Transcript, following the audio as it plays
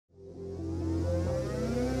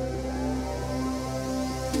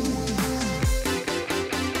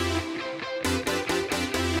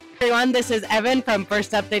everyone, this is Evan from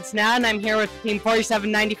First Updates Now, and I'm here with Team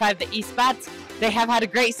 4795, the Eastbots. They have had a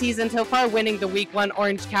great season so far, winning the Week 1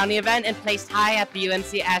 Orange County event and placed high at the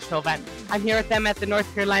UNC Asheville event. I'm here with them at the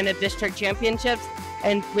North Carolina District Championships,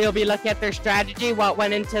 and we'll be looking at their strategy, what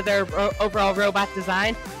went into their overall robot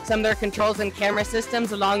design, some of their controls and camera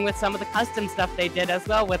systems, along with some of the custom stuff they did as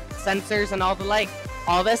well with sensors and all the like.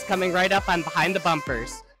 All this coming right up on Behind the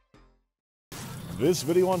Bumpers. This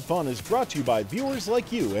video on fun is brought to you by viewers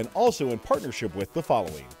like you and also in partnership with the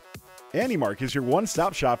following. AndyMark is your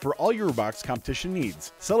one-stop shop for all your robotics competition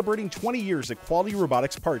needs. Celebrating 20 years of quality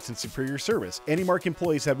robotics parts and superior service, AndyMark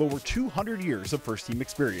employees have over 200 years of first-team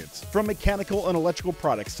experience. From mechanical and electrical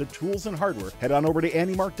products to tools and hardware, head on over to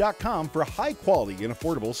andymark.com for high-quality and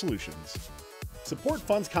affordable solutions. Support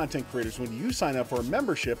Fun's content creators when you sign up for a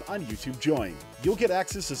membership on YouTube Join. You'll get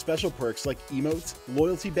access to special perks like emotes,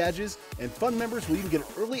 loyalty badges, and Fun members will even get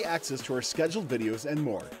early access to our scheduled videos and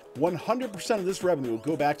more. 100% of this revenue will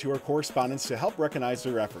go back to our correspondents to help recognize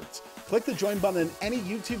their efforts. Click the Join button in any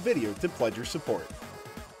YouTube video to pledge your support.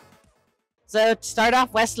 So to start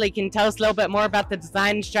off, Wesley, can you tell us a little bit more about the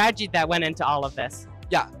design and strategy that went into all of this?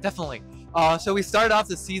 Yeah, definitely. So we started off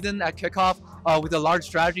the season at kickoff with a large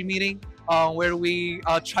strategy meeting. Where we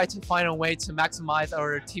try to find a way to maximize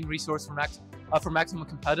our team resource for maximum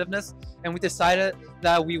competitiveness, and we decided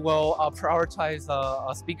that we will prioritize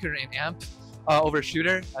a speaker and amp over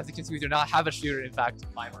shooter. As you can see, we do not have a shooter, in fact.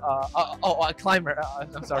 A climber.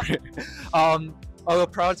 I'm sorry. We'll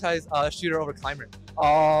prioritize a shooter over climber.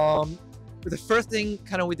 The first thing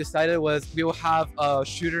we decided was we will have a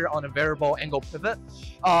shooter on a variable angle pivot.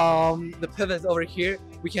 The pivot is over here.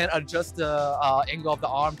 We can adjust the angle of the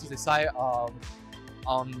arm to decide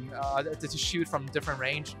to shoot from different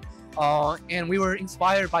range. And we were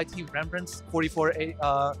inspired by Team Rembrandt's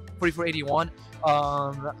 4481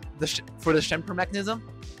 for the Schemper mechanism,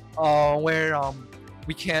 where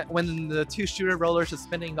we can, when the two shooter rollers are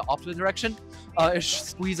spinning in the opposite direction, it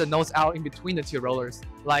squeeze a nose out in between the two rollers,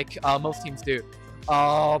 like most teams do.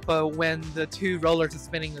 But when the two rollers are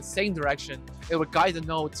spinning in the same direction, it would guide the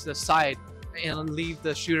nose to the side and leave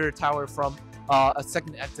the shooter tower from a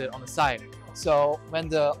second exit on the side. So when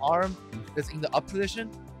the arm is in the up position,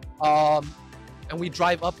 and we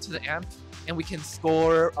drive up to the amp, and we can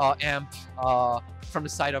score amp from the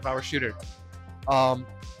side of our shooter.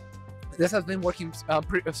 This has been working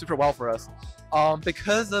super well for us.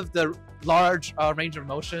 Because of the large range of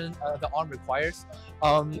motion the arm requires,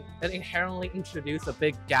 it inherently introduced a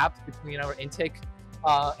big gap between our intake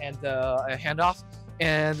and the handoff.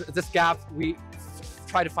 And this gap, we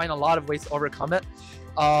try to find a lot of ways to overcome it.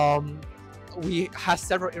 We had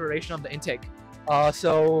several iterations of the intake.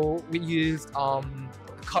 So we used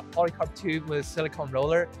polycarb tube with silicone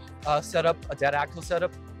roller setup, a dead axle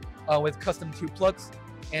setup with custom tube plugs.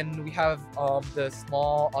 And we have the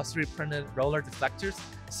small 3D printed roller deflectors.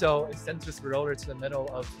 So it sends this roller to the middle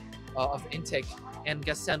of the intake and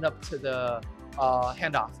gets sent up to the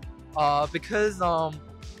handoff. Because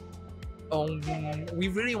we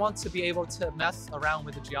really want to be able to mess around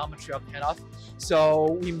with the geometry of the handoff.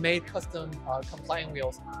 So we made custom compliant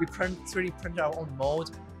wheels. We 3D printed our own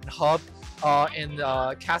mold and hub and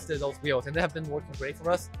casted those wheels, and they have been working great for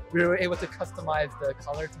us. We were able to customize the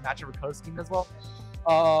color to match our color scheme as well.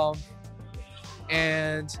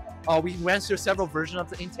 We ran through several versions of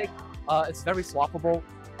the intake. It's very swappable.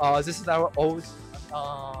 This is our old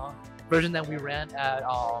version that we ran at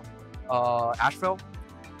Asheville.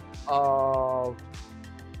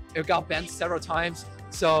 It got bent several times,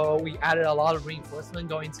 so we added a lot of reinforcement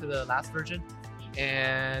going to the last version,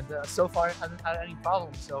 and so far it hasn't had any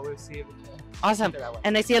problems, so we'll see if we can. Awesome.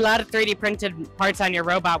 And I see a lot of 3D printed parts on your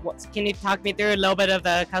robot. Can you talk me through a little bit of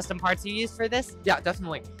the custom parts you used for this? Yeah,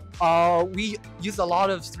 definitely. We used a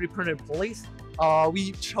lot of 3D printed pulleys.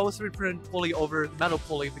 We chose 3D printed pulley over metal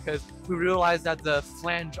pulley because we realized that the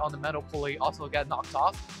flange on the metal pulley also got knocked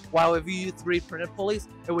off. While if we use 3D printed pulleys,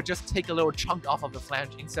 it would just take a little chunk off of the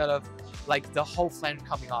flange instead of like the whole flange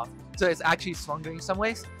coming off. So it's actually stronger in some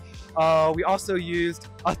ways. We also used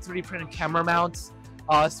 3D printed camera mounts,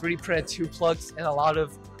 3D printed tube plugs, and a lot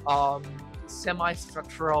of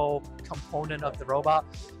semi-structural component of the robot.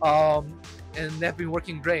 And they've been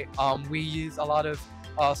working great. We use a lot of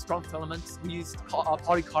strong filaments. We used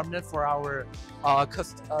polycarbonate for our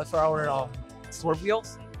swerve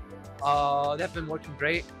wheels. They've been working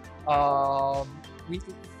great. On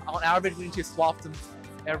average, we need to swap them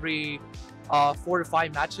every 4 to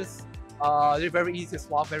 5 matches. They're very easy to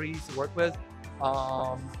swap, very easy to work with,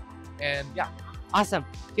 and yeah. Awesome. Do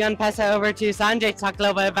you want to pass that over to Sanjay to talk a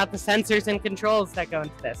little bit about the sensors and controls that go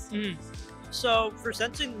into this? So for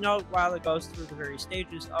sensing the note while it goes through the various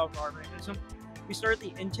stages of our mechanism, we start at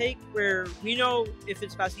the intake, where we know if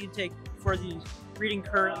it's past the intake for the reading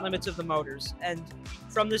current limits of the motors, and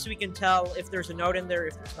from this we can tell if there's a note in there,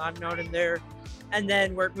 if there's not a note in there, and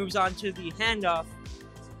then where it moves on to the handoff.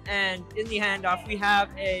 And in the handoff we have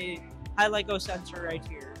a high LiGo sensor right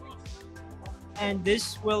here, and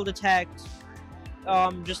this will detect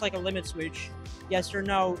just like a limit switch, yes or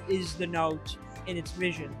no is the note in its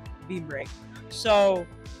vision beam break. So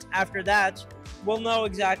after that we'll know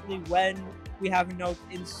exactly when we have a note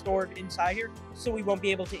stored inside here, so we won't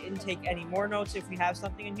be able to intake any more notes if we have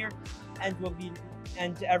something in here,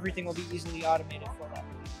 and everything will be easily automated for that.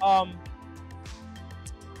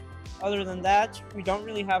 Other than that, we don't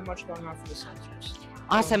really have much going on for the sensors.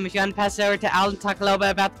 Awesome. If you want to pass it over to Al to talk a little bit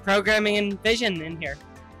about the programming and vision in here.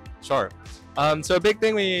 Sure. So a big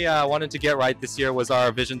thing we wanted to get right this year was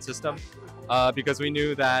our vision system, because we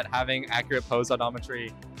knew that having accurate pose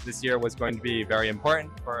odometry this year was going to be very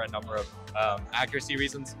important for a number of accuracy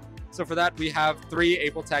reasons. So for that, we have 3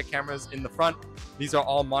 AprilTag cameras in the front. These are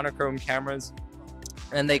all monochrome cameras,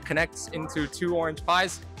 and they connect into 2 orange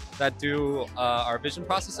Pis that do our vision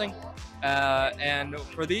processing. And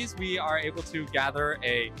for these, we are able to gather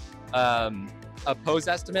a pose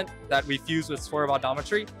estimate that we fuse with swerve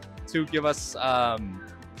odometry to give us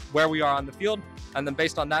where we are on the field. And then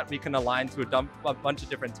based on that, we can align to a bunch of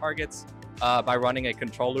different targets by running a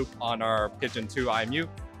control loop on our Pigeon 2 IMU.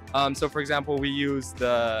 So for example, we use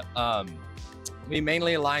we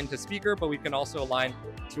mainly align to speaker, but we can also align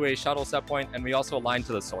to a shuttle set point, and we also align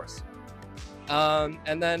to the source.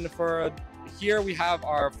 And then for here, we have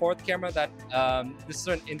our 4th camera that, this is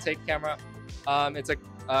an intake camera. It's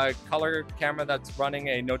a color camera that's running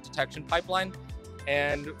a note detection pipeline.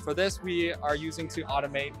 And for this, we are using to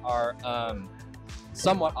automate our,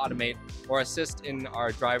 somewhat automate or assist in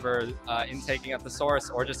our driver intaking at the source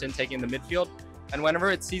or just intaking the midfield. And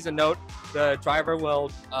whenever it sees a note, the driver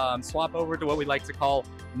will swap over to what we like to call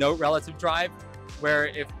note relative drive, where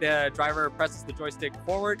if the driver presses the joystick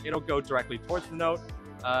forward, it'll go directly towards the note.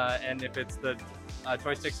 And if it's the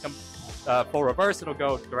joysticks come full reverse, it'll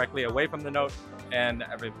go directly away from the note, and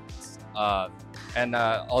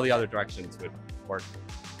all the other directions would work,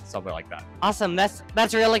 something like that. Awesome. That's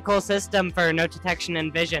a really cool system for note detection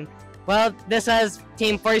and vision. Well, this was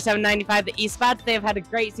Team 4795, the Eastbots. They've had a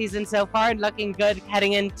great season so far and looking good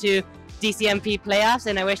heading into DCMP playoffs,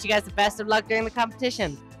 and I wish you guys the best of luck during the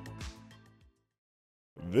competition.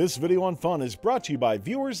 This video on fun is brought to you by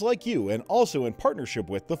viewers like you and also in partnership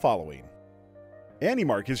with the following.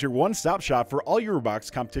 AndyMark is your one-stop shop for all your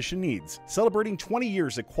robotics competition needs. Celebrating 20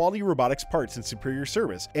 years of quality robotics parts and superior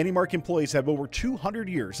service, AndyMark employees have over 200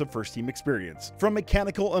 years of first-team experience. From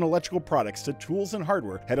mechanical and electrical products to tools and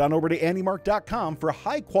hardware, head on over to andymark.com for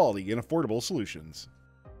high-quality and affordable solutions.